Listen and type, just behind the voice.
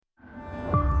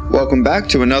Welcome back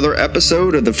to another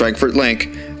episode of the Frankfort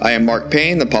LINK. I am Mark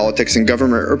Payne, the politics and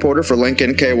government reporter for Link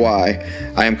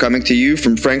NKY. I am coming to you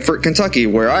from Frankfort, Kentucky,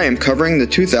 where I am covering the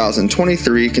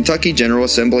 2023 Kentucky General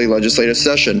Assembly legislative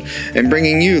session and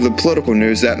bringing you the political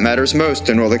news that matters most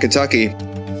in Northern Kentucky.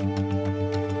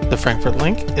 The Frankfort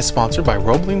LINK is sponsored by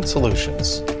Roebling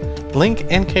Solutions. Link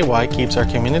NKY keeps our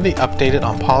community updated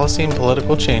on policy and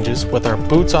political changes with our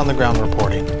boots-on-the-ground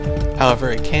reporting.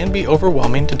 However, it can be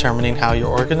overwhelming determining how your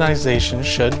organization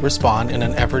should respond in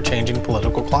an ever-changing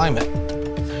political climate.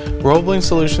 Roebling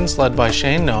Solutions, led by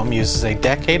Shane Noem, uses a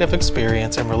decade of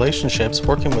experience and relationships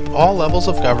working with all levels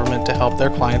of government to help their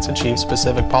clients achieve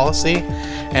specific policy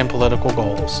and political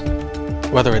goals.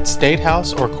 Whether it's State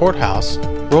House or Courthouse,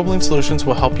 Roebling Solutions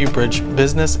will help you bridge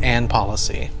business and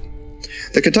policy.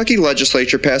 The Kentucky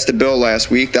Legislature passed a bill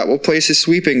last week that will place a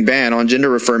sweeping ban on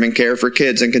gender-affirming care for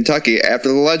kids in Kentucky after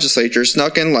the legislature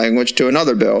snuck in language to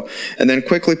another bill and then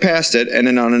quickly passed it in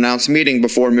an unannounced meeting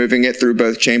before moving it through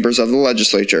both chambers of the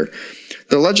legislature.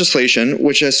 The legislation,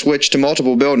 which has switched to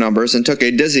multiple bill numbers and took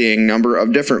a dizzying number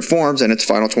of different forms in its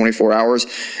final 24 hours,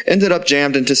 ended up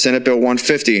jammed into Senate Bill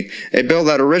 150, a bill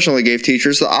that originally gave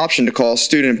teachers the option to call a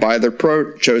student by their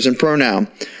chosen pronoun.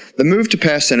 The move to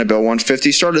pass Senate Bill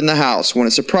 150 started in the House when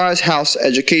a surprise House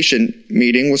Education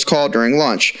meeting was called during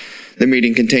lunch. The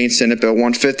meeting contained Senate Bill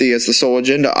 150 as the sole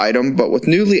agenda item, but with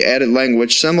newly added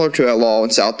language similar to a law in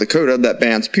South Dakota that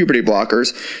bans puberty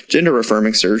blockers,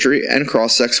 gender-affirming surgery, and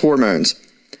cross-sex hormones.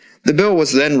 The bill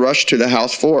was then rushed to the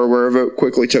House floor where a vote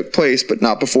quickly took place, but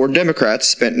not before Democrats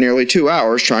spent nearly 2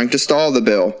 hours trying to stall the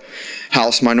bill.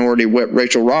 House Minority Whip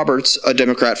Rachel Roberts, a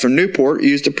Democrat from Newport,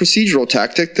 used a procedural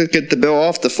tactic to get the bill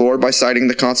off the floor by citing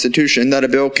the Constitution that a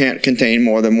bill can't contain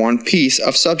more than one piece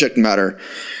of subject matter.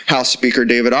 House Speaker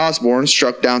David Osborne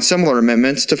struck down similar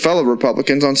amendments to fellow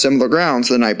Republicans on similar grounds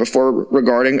the night before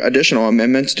regarding additional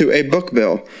amendments to a book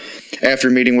bill. After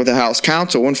meeting with the House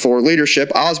counsel and floor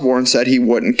leadership, Osborne said he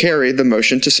wouldn't carry the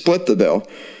motion to split the bill.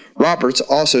 Roberts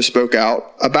also spoke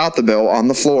out about the bill on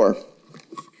the floor.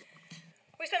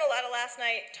 We spent a lot of last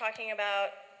night talking about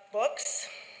books,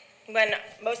 when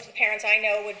most of the parents I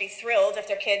know would be thrilled if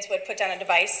their kids would put down a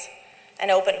device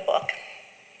and open a book.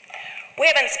 We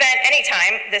haven't spent any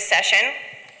time this session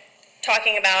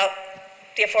talking about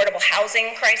the affordable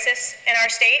housing crisis in our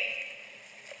state,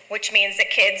 which means that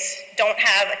kids don't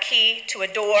have a key to a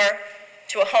door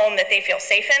to a home that they feel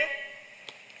safe in.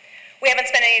 We haven't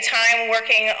spent any time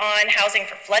working on housing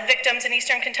for flood victims in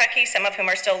eastern Kentucky, some of whom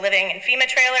are still living in FEMA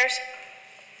trailers.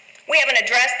 We haven't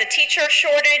addressed the teacher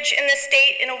shortage in this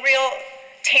state in a real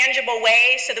tangible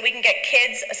way so that we can get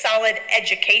kids a solid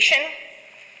education.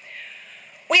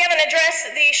 We haven't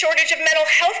addressed the shortage of mental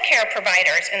health care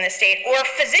providers in the state or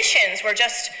physicians. We're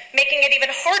just making it even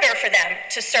harder for them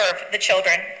to serve the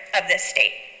children of this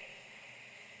state.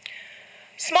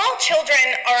 Small children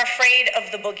are afraid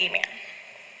of the boogeyman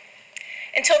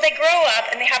until they grow up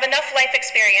and they have enough life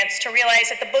experience to realize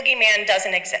that the boogeyman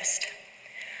doesn't exist.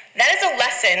 That is a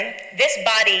lesson this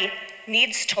body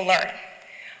needs to learn.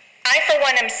 I, for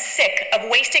one, am sick of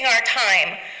wasting our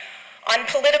time on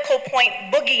political point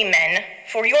boogeymen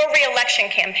for your re-election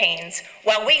campaigns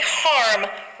while we harm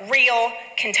real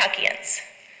Kentuckians.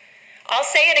 I'll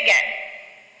say it again.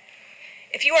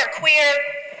 If you are queer,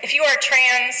 if you are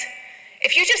trans,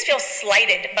 if you just feel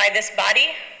slighted by this body,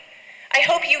 I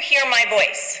hope you hear my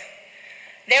voice.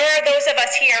 There are those of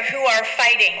us here who are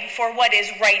fighting for what is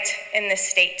right in this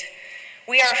state.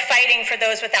 We are fighting for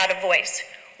those without a voice.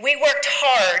 We worked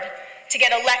hard to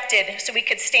get elected so we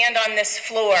could stand on this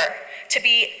floor, to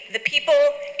be the people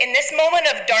in this moment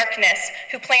of darkness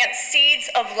who plant seeds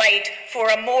of light for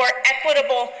a more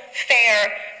equitable,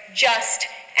 fair, just,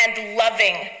 and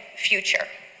loving future.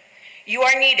 You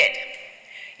are needed,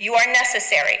 you are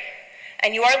necessary,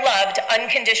 and you are loved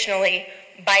unconditionally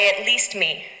by at least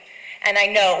me, and I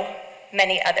know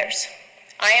many others.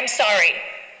 I am sorry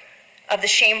of the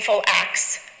shameful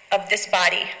acts of this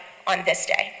body on this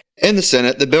day. In the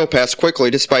Senate, the bill passed quickly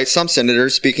despite some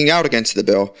senators speaking out against the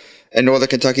bill. A Northern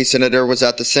Kentucky senator was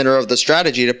at the center of the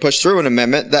strategy to push through an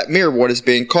amendment that mirrored what is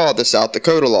being called the South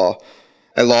Dakota law.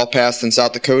 A law passed in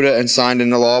South Dakota and signed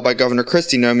into law by Governor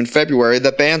Kristi Noem in February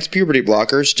that bans puberty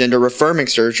blockers, gender-affirming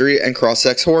surgery, and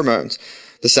cross-sex hormones.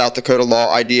 The South Dakota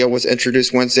law idea was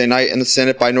introduced Wednesday night in the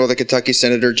Senate by Northern Kentucky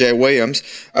Senator Jay Williams,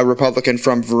 a Republican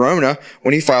from Verona,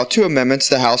 when he filed 2 amendments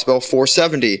to House Bill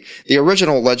 470, the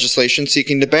original legislation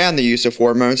seeking to ban the use of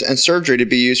hormones and surgery to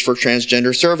be used for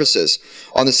transgender services.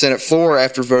 On the Senate floor,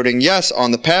 after voting yes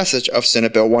on the passage of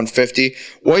Senate Bill 150,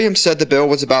 Williams said the bill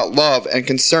was about love and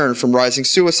concern from rising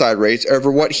suicide rates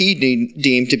over what he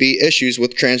deemed to be issues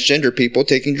with transgender people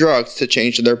taking drugs to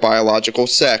change their biological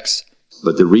sex.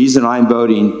 But the reason I'm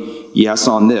voting yes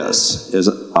on this is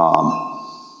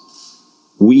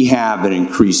we have an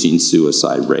increasing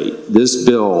suicide rate. This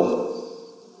bill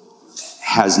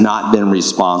has not been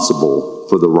responsible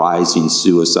for the rising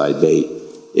suicide rate.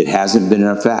 It hasn't been in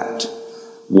effect.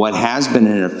 What has been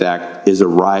in effect is a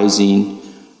rising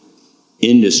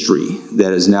industry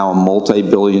that is now a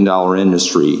multi-billion-dollar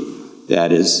industry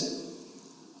that is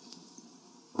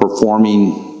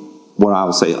performing what I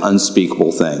would say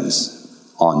unspeakable things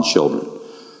on children.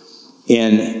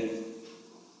 And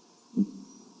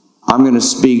I'm going to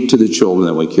speak to the children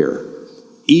that we care.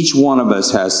 Each one of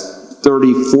us has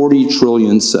 30, 40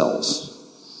 trillion cells.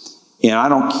 And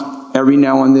every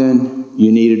now and then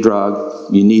you need a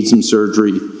drug, you need some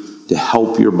surgery to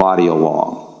help your body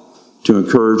along, to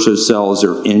encourage those cells that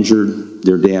are injured,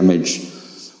 they're damaged.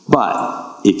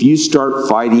 But if you start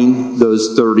fighting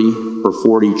those 30 or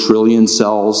 40 trillion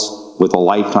cells with a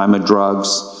lifetime of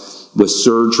drugs, with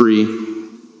surgery,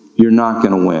 you're not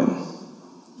going to win.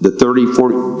 The 30,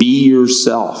 40, be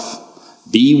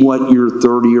yourself. Be what your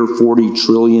 30 or 40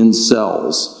 trillion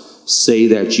cells say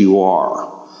that you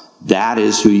are. That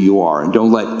is who you are. And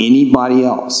don't let anybody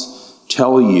else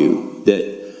tell you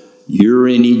that you're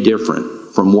any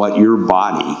different from what your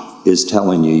body is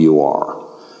telling you are.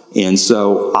 And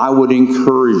so I would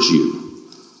encourage you,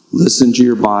 listen to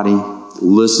your body,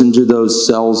 listen to those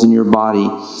cells in your body,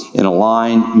 and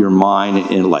align your mind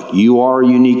and like you are a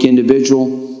unique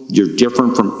individual. You're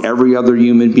different from every other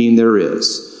human being there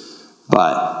is.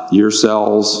 But your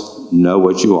cells know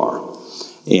what you are.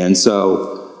 And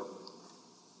so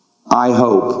I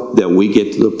hope that we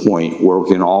get to the point where we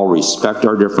can all respect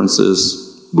our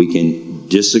differences, we can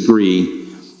disagree,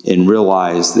 and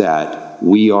realize that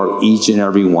we are, each and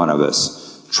every one of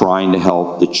us, trying to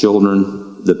help the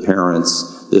children, the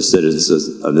parents, the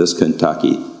citizens of this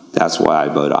Kentucky. That's why I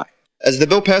vote aye. As the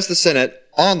bill passed the Senate,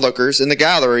 onlookers in the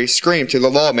gallery screamed to the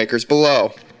lawmakers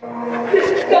below.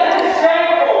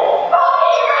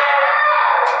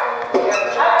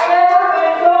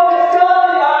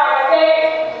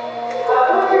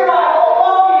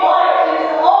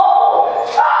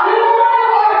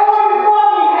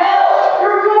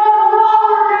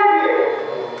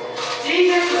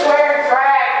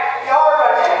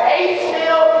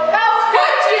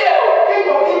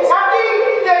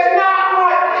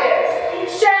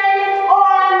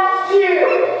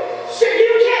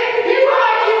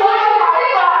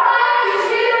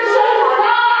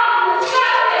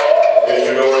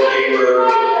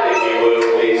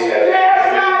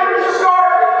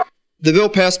 The bill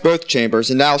passed both chambers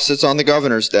and now sits on the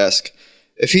governor's desk.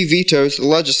 If he vetoes, the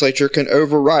legislature can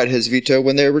override his veto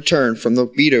when they return from the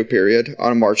veto period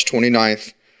on March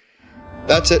 29th.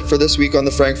 That's it for this week on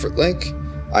the Frankfort Link.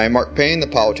 I am Mark Payne, the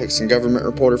politics and government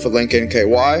reporter for Link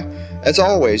NKY. As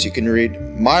always, you can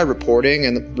read my reporting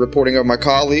and the reporting of my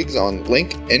colleagues on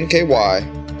linknky.com.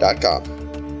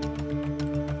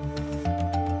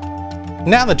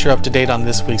 Now that you're up to date on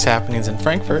this week's happenings in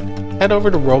Frankfort, head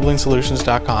over to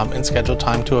roblingsolutions.com and schedule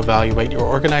time to evaluate your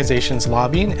organization's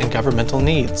lobbying and governmental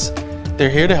needs.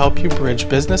 They're here to help you bridge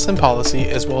business and policy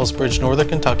as well as bridge Northern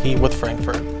Kentucky with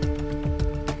Frankfort.